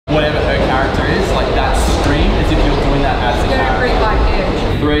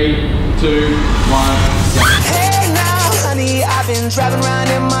3, 2, 1, go. Hey now, honey, I've been driving around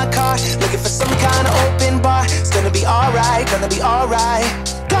in my car, looking for some kind of open bar. It's gonna be alright, gonna be alright.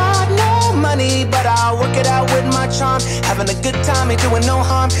 Got no money, but I'll work it out with my charm. Having a good time, ain't doing no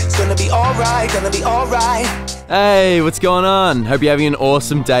harm. It's gonna be alright, gonna be alright. Hey, what's going on? Hope you're having an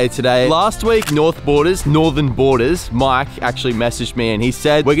awesome day today. Last week, Northern Borders, Mike actually messaged me and he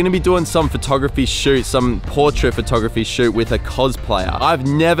said, we're gonna be doing some photography shoot, some portrait photography shoot with a cosplayer. I've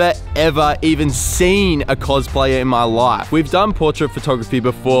never, ever even seen a cosplayer in my life. We've done portrait photography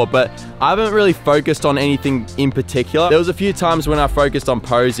before, but I haven't really focused on anything in particular. There was a few times when I focused on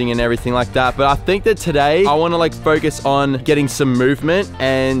posing and everything like that, but I think that today I wanna like focus on getting some movement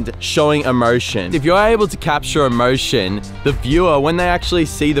and showing emotion. If you're able to capture emotion, the viewer, when they actually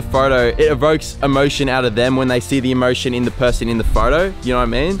see the photo, it evokes emotion out of them when they see the emotion in the person in the photo. You know what I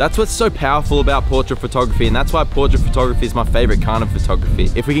mean? That's what's so powerful about portrait photography, and that's why portrait photography is my favorite kind of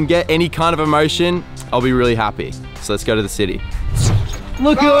photography. If we can get any kind of emotion, I'll be really happy. So let's go to the city.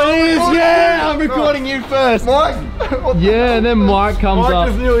 Look who it is! Yeah! I'm recording you first! Mike! Yeah, and then Mike comes up. Mike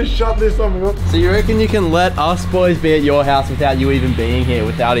just nearly shut this on me. So you reckon you can let us boys be at your house without you even being here,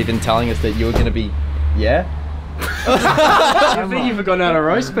 without even telling us that you were gonna be, yeah? I think you've forgotten how to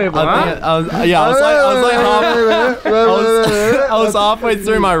roast people, I was halfway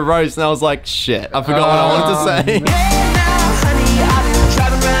through my roast and I was like, shit, I forgot what I wanted to say. Hey now, honey, I've been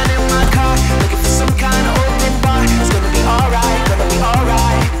driving around in my car, looking for some kind of open bar. It's gonna be alright, gonna be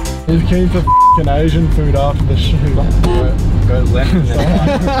alright. He's keen for f***ing Asian food after the shoot. Go left.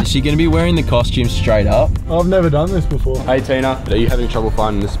 Is she gonna be wearing the costume straight up? I've never done this before. Hey Tina, are you having trouble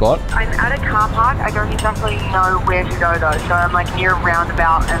finding the spot? I'm at a car park. I don't exactly know where to go though, so I'm like near a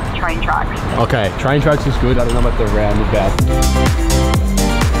roundabout and train tracks. Okay, train tracks is good. I don't know about the roundabout.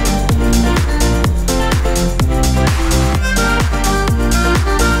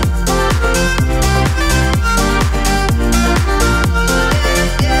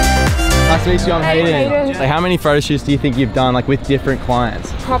 Nice to meet you, I'm Hayden. Hayden. Like, how many photo shoots do you think you've done, like, with different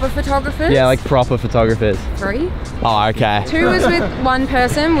clients? Proper photographers? Yeah, like proper photographers. 3. Oh, okay. 2 was with one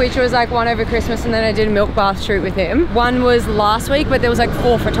person, which was like one over Christmas, and then I did a milk bath shoot with him. 1 was last week, but there was like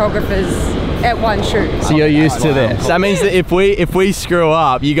 4 photographers at one shoot. So you're used to this. That means that if we screw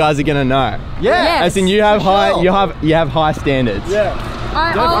up, you guys are gonna know. Yeah. Yes. As in you have high standards. Yeah.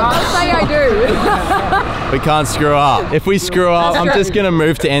 I'll say I do. We can't screw up. If we screw up, I'm just gonna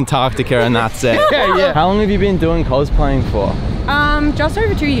move to Antarctica and that's it. Yeah. How long have you been doing cosplaying for? Just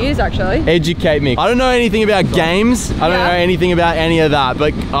over 2 years actually. Educate me. I don't know anything about games. I don't know anything about any of that,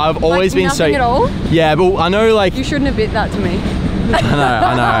 but I've always been so... Nothing at all? Yeah, but I know like... You shouldn't have bit that to me.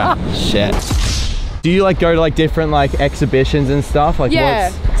 I know. Shit. Do you like go to like different like exhibitions and stuff? Like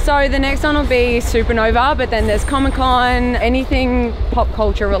Yeah. So the next one will be Supernova, but then there's Comic-Con, anything pop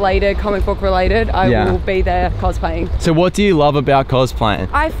culture related, comic book related, I will be there cosplaying. So what do you love about cosplaying?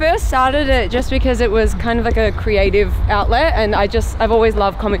 I first started it just because it was kind of like a creative outlet, and I've always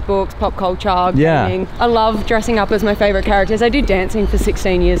loved comic books, pop culture, gaming. I love dressing up as my favorite characters. I did dancing for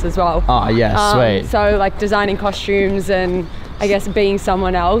 16 years as well. Oh yeah, sweet. So like designing costumes and I guess being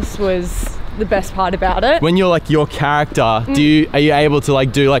someone else was the best part about it. When you're like your character, are you able to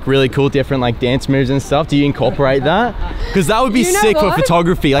like do like really cool different like dance moves and stuff? Do you incorporate that? Because that would be sick for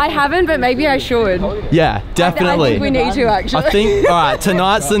photography. Like, I haven't, but maybe I should. Yeah, definitely. I think we need to actually. I think, all right,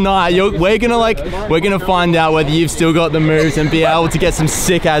 tonight's the night. We're gonna find out whether you've still got the moves and be able to get some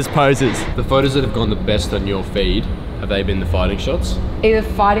sick ass poses. The photos that have gone the best on your feed, have they been the fighting shots? Either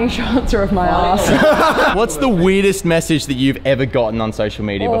fighting shots or of my ass. What's the weirdest message that you've ever gotten on social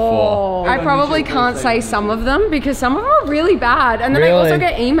media before? I probably can't say some of them because some of them are really bad. And then I also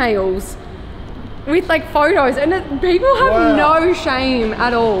get emails with like photos, and people have no shame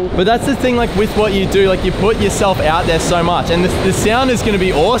at all. But that's the thing, like with what you do, like you put yourself out there so much, and the sound is going to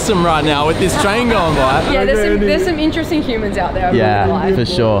be awesome right now with this train going by. Yeah, there's some interesting humans out there. Yeah, for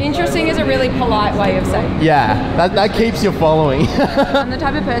sure. Interesting is a really polite way of saying it. Yeah, that keeps you following. I'm the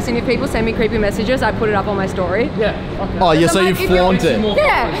type of person, if people send me creepy messages, I put it up on my story. Yeah. Okay. Oh, yeah, so you flaunt it.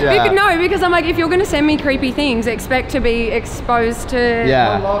 Yeah. No, because I'm like, if you're going to send me creepy things, expect to be exposed to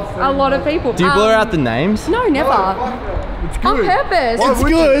a lot of people. Do you blur out the names? No, never. It's good. On purpose. It's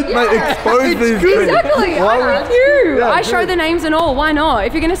good. Mate, expose these things. Exactly. I'm with you. Yeah, I show the names and all. Why not?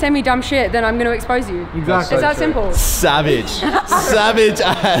 If you're going to send me dumb shit, then I'm going to expose you. Exactly. It's that simple. Savage. Savage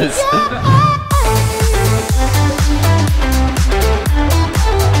as.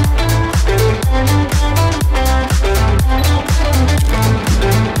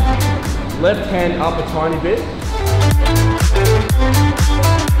 Left hand up a tiny bit.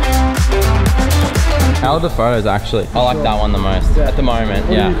 How How are the photos actually? I like that one the most at the moment.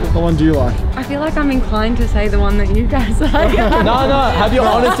 What one do you like? I feel like I'm inclined to say the one that you guys like. No, have your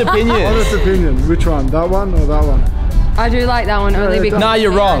honest opinion. Honest opinion. Which one? That one or that one? I do like that one only because... No,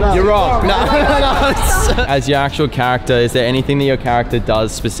 you're wrong. You're wrong. No. As your actual character, is there anything that your character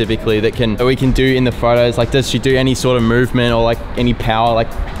does specifically that we can do in the photos? Like, does she do any sort of movement or like any power?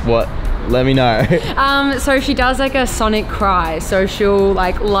 Like, what? Let me know. So she does like a sonic cry. So she'll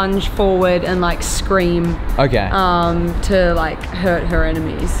like lunge forward and like scream. Okay. To like hurt her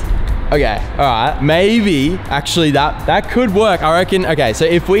enemies. Okay, all right. Maybe actually that could work. I reckon. Okay, so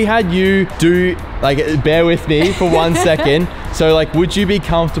if we had you do, like, bear with me for 1 second. So like, would you be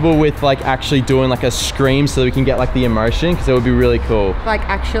comfortable with like actually doing like a scream so that we can get like the emotion? Because it would be really cool. Like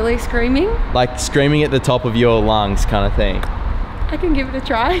actually screaming? Like screaming at the top of your lungs kind of thing. I can give it a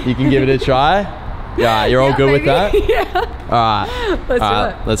try. You can give it a try? Yeah, you're all good with that? Yeah. All right. Let's do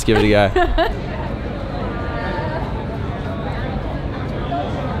it. Let's give it a go.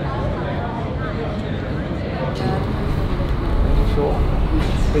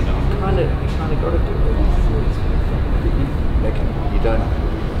 You kind of got to do it. You don't.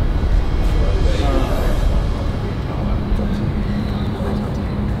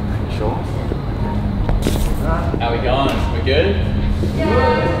 Sure. How we going? We good?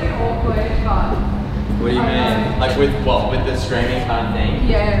 Yeah, it's a bit awkward, but... What do you mean? Like with what? With the screaming kind of thing?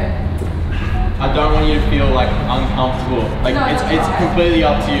 Yeah. I don't want you to feel like uncomfortable. Like No, it's completely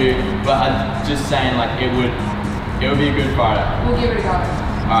up to you, but I'm just saying like it would be a good photo. We'll give it a go.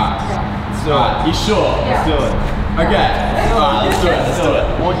 Alright. Yeah. Alright, you sure? Yeah. Let's do it. Okay. Alright, let's do it. Let's do it.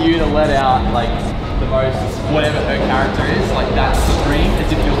 I want you to let out like the most, whatever her character is, like that scream as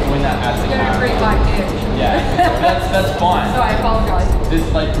if you're doing that as a You're gonna character. freak like this. Yeah. That's fine. So I apologize.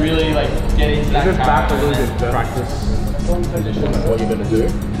 Just like really like get into that Just back a character. little bit. Practice. What you're going to do?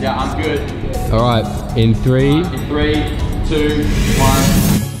 Yeah, I'm good. All right, in 3. In 3, 2,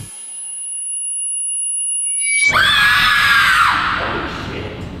 1.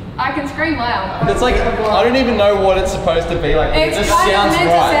 I can scream loud. It's like, I don't even know what it's supposed to be like. It's it just kind of sounds meant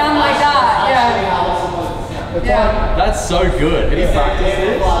right. to sound like that. Yeah. Yeah. That's so good. Have you practiced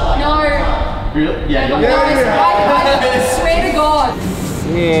this? No. Really? Yeah. No, I swear to God.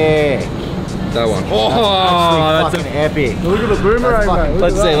 Yeah. That one. Oh, that's fucking epic. Look at the boomerang, mate.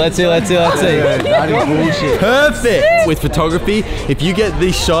 Let's see. That is bullshit. Perfect. With photography, if you get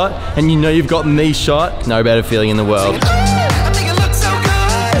this shot and you know you've gotten these shot, no better feeling in the world. I think it looks so good.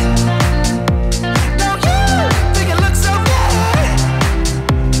 Don't you think it looks so good?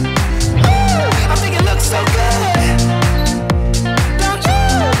 I think it looks so good. Don't you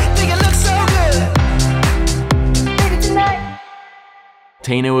think it looks so good? Baby, tonight.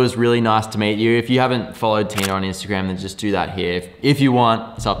 Tina, was really nice to meet you. If you haven't followed Tina on Instagram, then just do that here. If you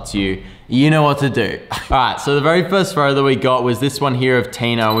want, it's up to you. You know what to do. All right, so the very first photo that we got was this one here of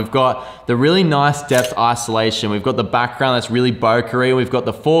Tina. We've got the really nice depth isolation. We've got the background that's really bokeh-y. We've got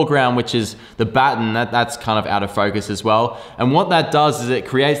the foreground, which is the baton. That's kind of out of focus as well. And what that does is it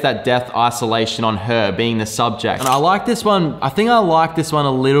creates that depth isolation on her being the subject. And I like this one. I think I like this one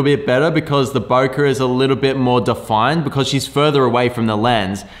a little bit better because the bokeh is a little bit more defined because she's further away from the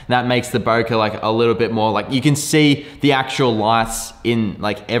lens. And that makes the bokeh like a little bit more like, you can see the actual lights in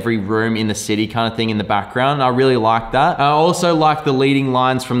like every room in the city kind of thing in the background. I really like that. I also like the leading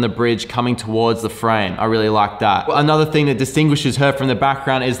lines from the bridge coming towards the frame. I really like that. Another thing that distinguishes her from the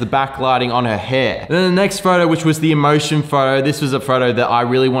background is the backlighting on her hair. And then the next photo, which was the emotion photo, this was a photo that I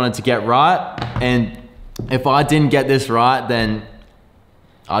really wanted to get right. And if I didn't get this right, then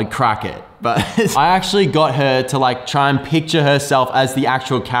I'd crack it. But I actually got her to like try and picture herself as the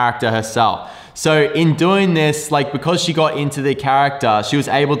actual character herself. So in doing this, like because she got into the character, she was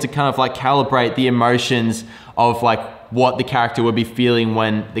able to kind of like calibrate the emotions of like what the character would be feeling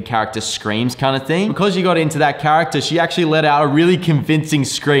when the character screams kind of thing. Because she got into that character, she actually let out a really convincing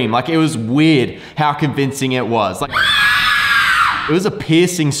scream. Like it was weird how convincing it was. Like it was a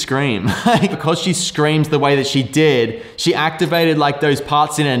piercing scream. Because she screams the way that she did, she activated like those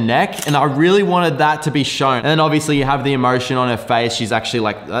parts in her neck, and I really wanted that to be shown. And then obviously you have the emotion on her face. She's actually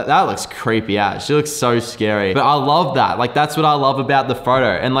like, that looks creepy out. She looks so scary. But I love that. Like that's what I love about the photo.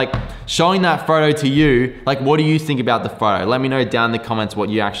 And like showing that photo to you, like what do you think about the photo? Let me know down in the comments what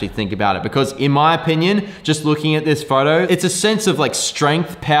you actually think about it. Because in my opinion, just looking at this photo, it's a sense of like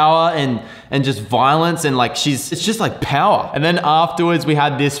strength, power, and just violence, and like it's just like power. And then afterwards we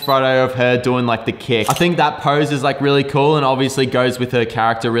had this photo of her doing like the kick. I think that pose is like really cool and obviously goes with her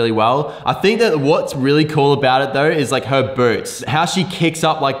character really well. I think that what's really cool about it though is like her boots. How she kicks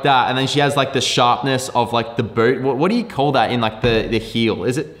up like that, and then she has like the sharpness of like the boot. What do you call that in like the heel?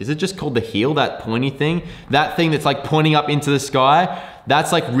 Is it just called the heel, that pointy thing. That thing that's like pointing up into the sky,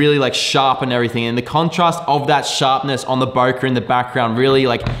 that's like really like sharp and everything. And the contrast of that sharpness on the bokeh in the background really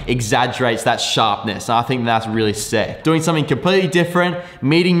like exaggerates that sharpness. And I think that's really sick. Doing something completely different,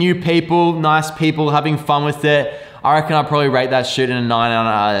 meeting new people, nice people, having fun with it. I reckon I'd probably rate that shoot in a 9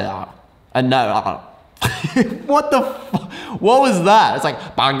 out of, no. What the what was that? It's like,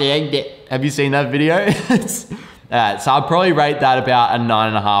 have you seen that video? So I'd probably rate that about a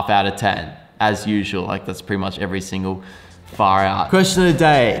 9.5 out of 10, as usual. Like that's pretty much every single far out. Question of the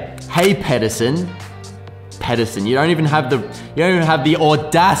day. Hey Pedersen, you don't even have the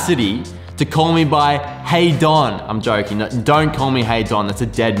audacity to call me by Hey Don. I'm joking. No, don't call me Hey Don. That's a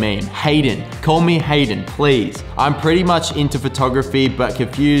dead meme. Hayden. Call me Hayden, please. I'm pretty much into photography, but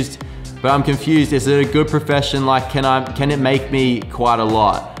I'm confused. Is it a good profession? Like, can it make me quite a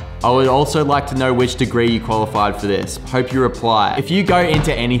lot? I would also like to know which degree you qualified for this. Hope you reply. If you go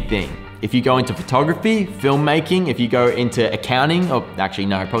into anything, if you go into photography, filmmaking, if you go into accounting, or actually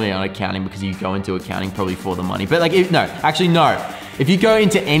no, probably not accounting because you go into accounting probably for the money. But like, no. If you go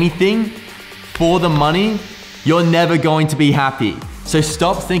into anything for the money, you're never going to be happy. So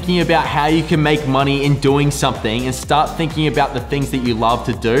stop thinking about how you can make money in doing something and start thinking about the things that you love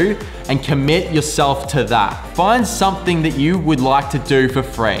to do and commit yourself to that. Find something that you would like to do for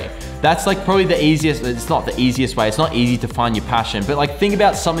free. That's like probably the easiest, it's not the easiest way, it's not easy to find your passion, but like think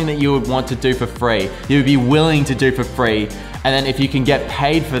about something that you would want to do for free, you would be willing to do for free, and then if you can get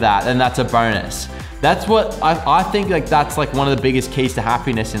paid for that, then that's a bonus. That's what I think, like that's like one of the biggest keys to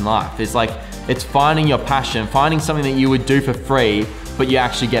happiness in life. Is like, it's finding your passion, finding something that you would do for free, but you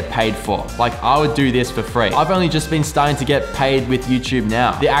actually get paid for. Like I would do this for free. I've only just been starting to get paid with YouTube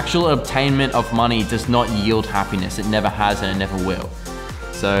now. The actual obtainment of money does not yield happiness. It never has and it never will.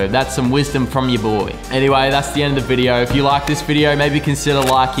 So that's some wisdom from your boy. Anyway, that's the end of the video. If you like this video, maybe consider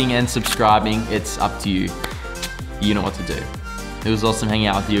liking and subscribing. It's up to you. You know what to do. It was awesome hanging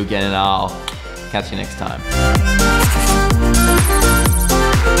out with you again, and I'll catch you next time.